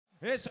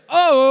It's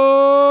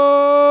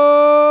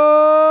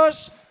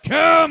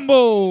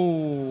Campbell.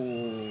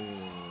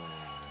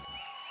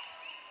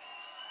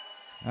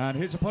 And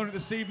his opponent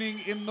this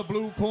evening in the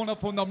blue corner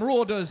from the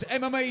Marauders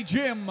MMA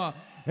Gym,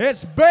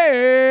 it's Ben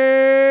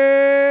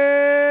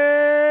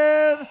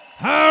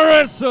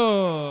Harrison.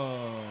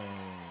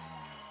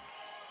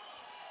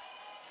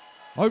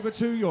 Over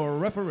to your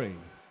referee.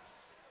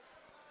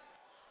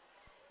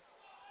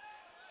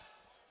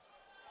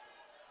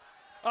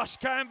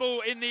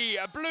 Campbell in the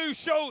blue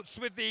shorts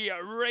with the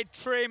red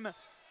trim,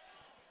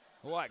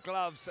 white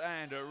gloves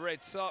and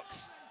red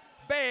socks.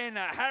 Ben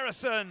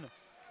Harrison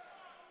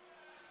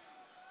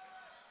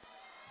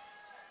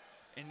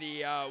in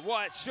the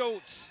white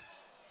shorts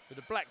with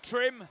the black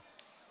trim.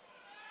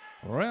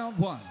 Round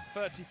one.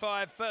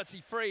 35,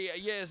 33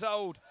 years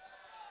old.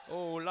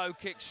 Oh, low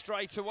kick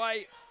straight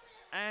away.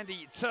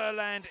 Andy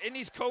Turland in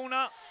his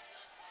corner.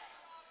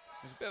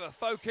 He's a bit of a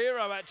folk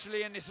hero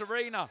actually in this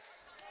arena.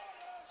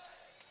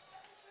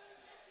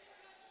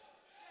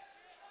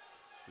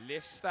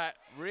 Lifts that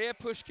rear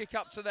push kick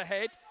up to the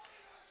head.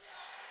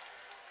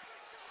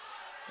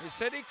 He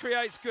said he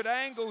creates good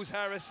angles,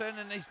 Harrison,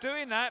 and he's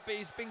doing that, but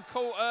he's been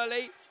caught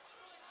early.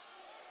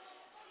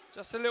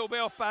 Just a little bit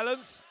off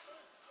balance.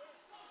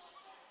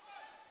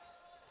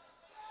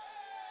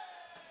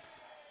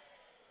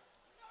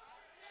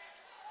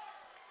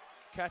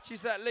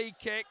 Catches that lead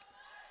kick.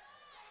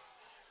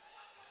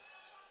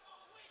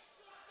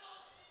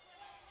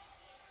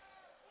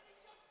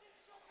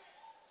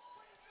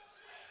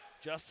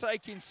 Just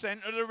taking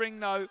centre of the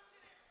ring though.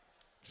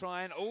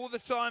 Trying all the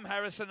time,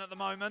 Harrison, at the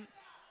moment.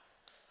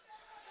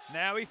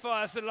 Now he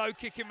fires the low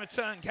kick in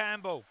return,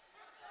 Campbell.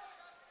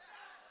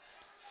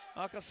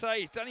 Like I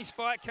say, he's done his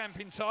fight camp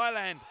in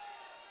Thailand.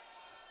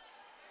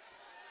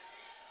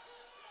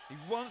 He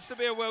wants to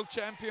be a world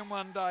champion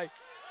one day.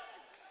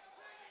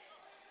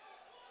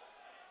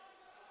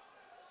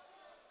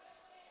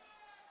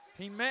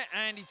 He met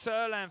Andy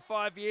Turland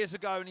 5 years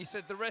ago and he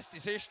said the rest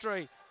is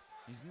history.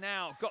 He's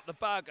now got the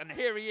bug, and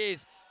here he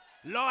is,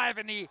 live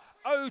in the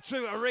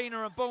O2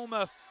 Arena in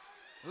Bournemouth,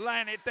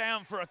 laying it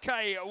down for a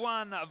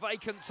K1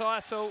 vacant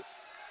title.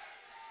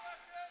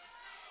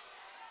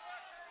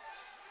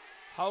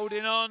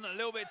 Holding on a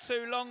little bit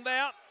too long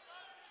there.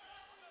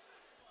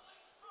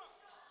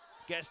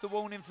 Gets the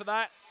warning for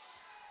that.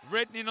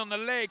 Reddening on the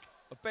leg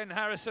of Ben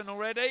Harrison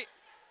already.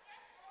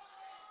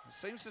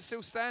 Seems to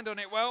still stand on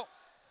it well.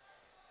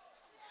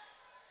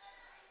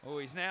 Oh,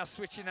 he's now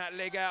switching that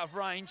leg out of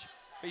range.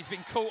 But he's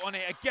been caught on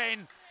it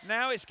again.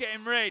 Now it's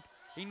getting red.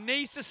 He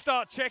needs to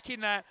start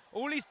checking that.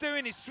 All he's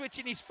doing is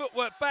switching his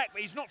footwork back,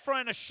 but he's not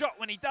throwing a shot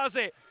when he does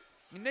it.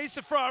 He needs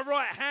to throw a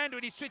right hand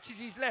when he switches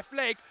his left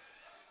leg.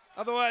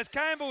 Otherwise,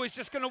 Campbell is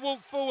just going to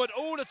walk forward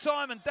all the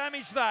time and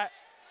damage that.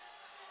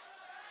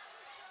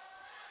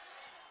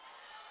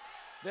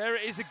 There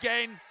it is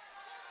again.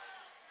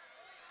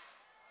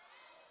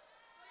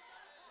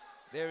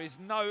 There is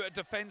no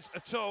defence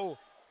at all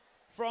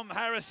from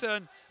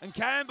Harrison, and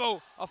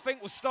Campbell, I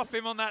think, will stop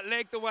him on that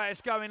leg the way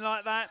it's going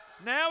like that.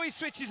 Now he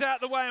switches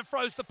out the way and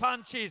throws the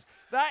punches.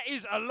 That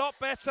is a lot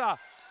better.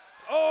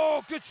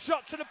 Oh, good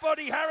shot to the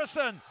body,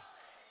 Harrison.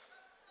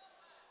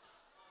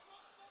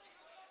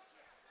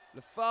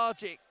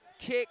 Lethargic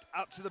kick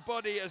up to the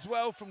body as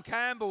well from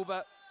Campbell,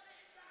 but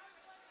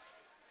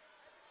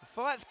the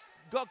fight's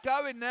got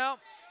going now.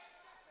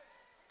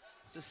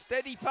 It's a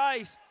steady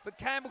pace, but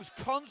Campbell's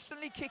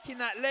constantly kicking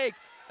that leg,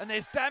 and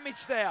there's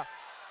damage there.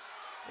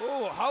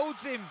 Oh,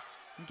 holds him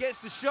and gets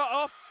the shot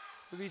off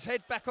with his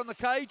head back on the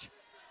cage.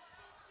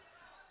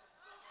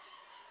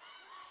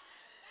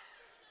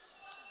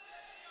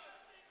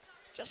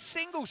 Just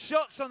single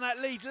shots on that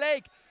lead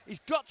leg.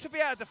 He's got to be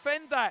able to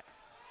defend that.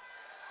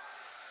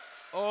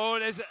 Oh,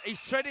 he's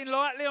treading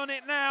lightly on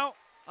it now.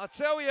 I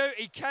tell you,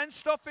 he can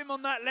stop him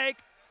on that leg.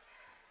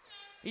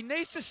 He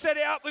needs to set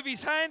it up with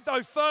his hand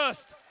though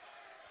first.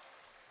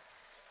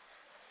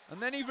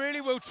 And then he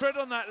really will tread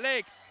on that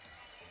leg.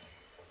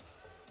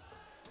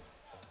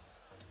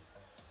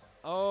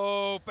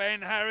 Oh, Ben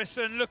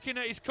Harrison looking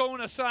at his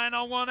corner saying,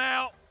 I want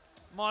out.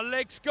 My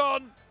leg's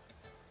gone.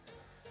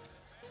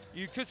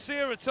 You could see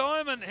a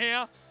retirement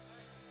here.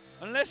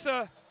 Unless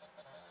the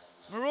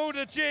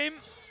Marauder Gym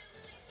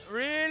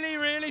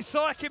really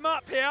psych him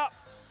up here.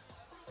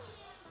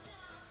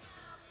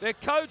 Their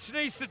coach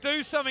needs to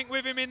do something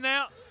with him in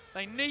there.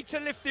 They need to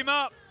lift him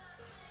up.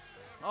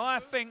 I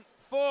think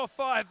 4 or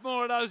 5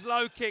 more of those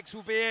low kicks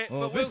will be it,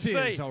 but we'll see.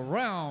 This is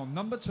round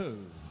number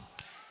 2.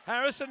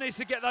 Harrison needs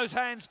to get those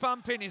hands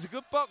pumping. He's a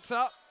good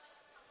boxer.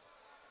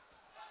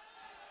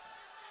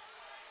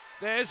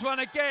 There's one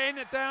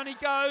again. Down he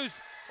goes.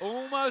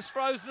 Almost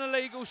throws an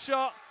illegal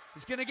shot.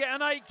 He's going to get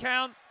an 8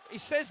 count. He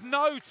says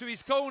no to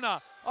his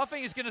corner. I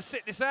think he's going to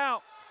sit this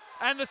out.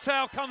 And the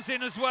towel comes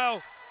in as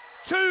well.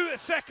 2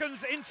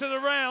 seconds into the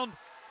round.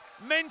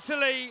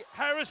 Mentally,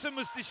 Harrison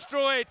was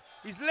destroyed.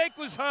 His leg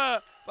was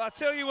hurt. But I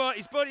tell you what,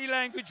 his body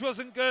language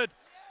wasn't good.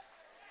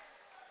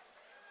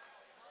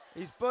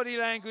 His body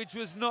language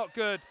was not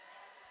good.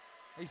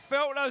 He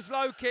felt those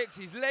low kicks,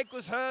 his leg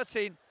was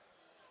hurting.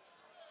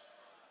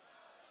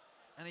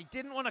 And he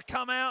didn't want to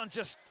come out and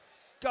just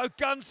go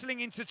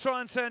gunslinging to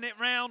try and turn it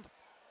round.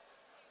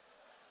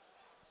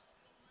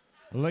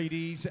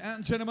 Ladies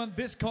and gentlemen,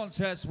 this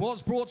contest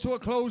was brought to a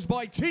close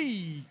by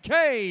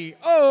TKO.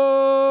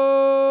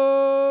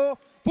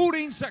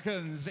 14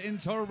 seconds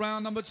into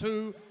round number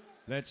 2.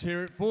 Let's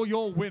hear it for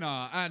your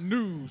winner and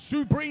new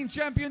Supreme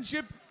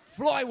Championship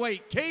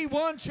Flyweight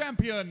K1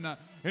 champion.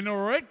 In the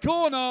red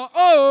corner,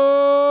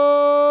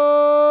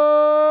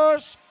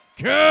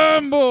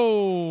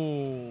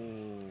 Campbell.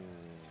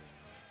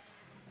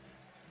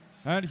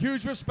 And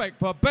huge respect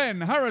for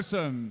Ben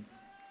Harrison.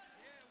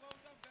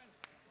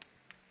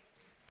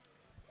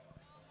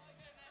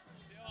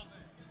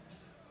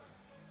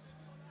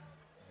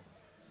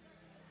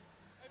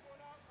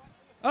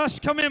 Ush,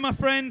 come here, my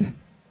friend.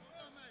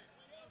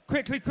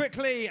 Quickly,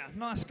 quickly.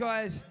 Nice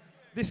guys.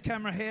 This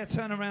camera here,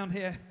 turn around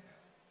here.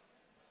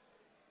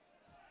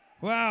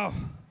 Wow,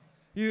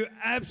 you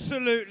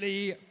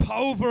absolutely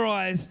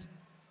pulverized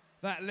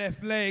that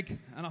left leg,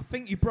 and I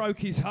think you broke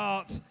his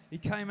heart. He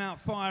came out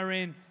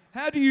firing.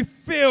 How do you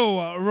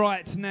feel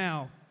right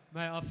now?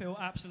 Mate, I feel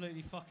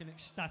absolutely fucking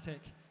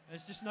ecstatic.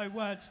 There's just no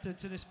words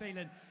to this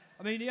feeling.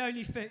 I mean,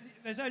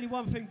 there's only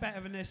one thing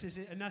better than this,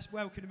 and that's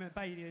welcoming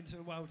Bailey into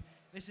the world.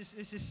 This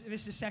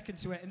is second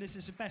to it, and this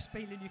is the best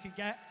feeling you can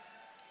get.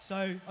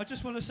 So I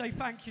just want to say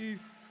thank you,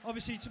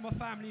 obviously, to my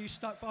family who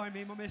stuck by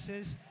me, my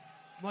missus,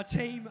 my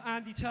team,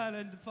 Andy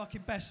Turland, the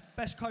fucking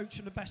best coach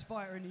and the best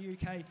fighter in the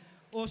UK.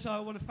 Also, I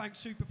want to thank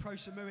Super Pro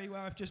Samui,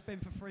 where I've just been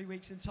for 3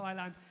 weeks in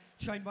Thailand,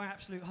 trained my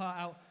absolute heart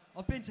out.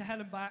 I've been to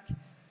hell and back,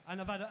 and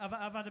I've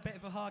had a bit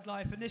of a hard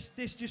life, and this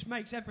just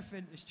makes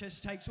everything. It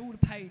just takes all the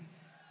pain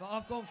that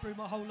I've gone through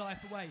my whole life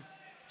away,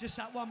 just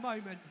that one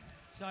moment.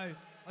 So I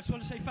just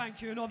want to say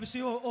thank you, and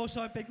obviously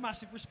also a big,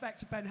 massive respect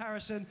to Ben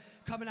Harrison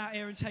coming out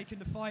here and taking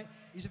the fight.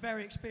 He's a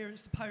very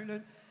experienced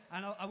opponent,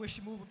 and I wish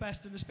him all the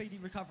best and a speedy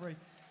recovery.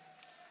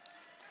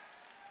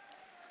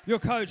 Your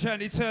coach,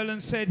 Andy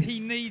Turland, said he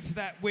needs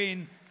that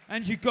win,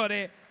 and you got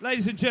it.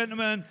 Ladies and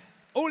gentlemen,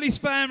 all his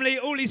family,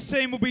 all his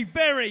team will be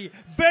very,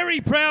 very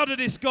proud of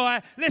this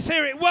guy. Let's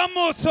hear it one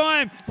more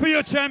time for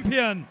your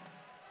champion.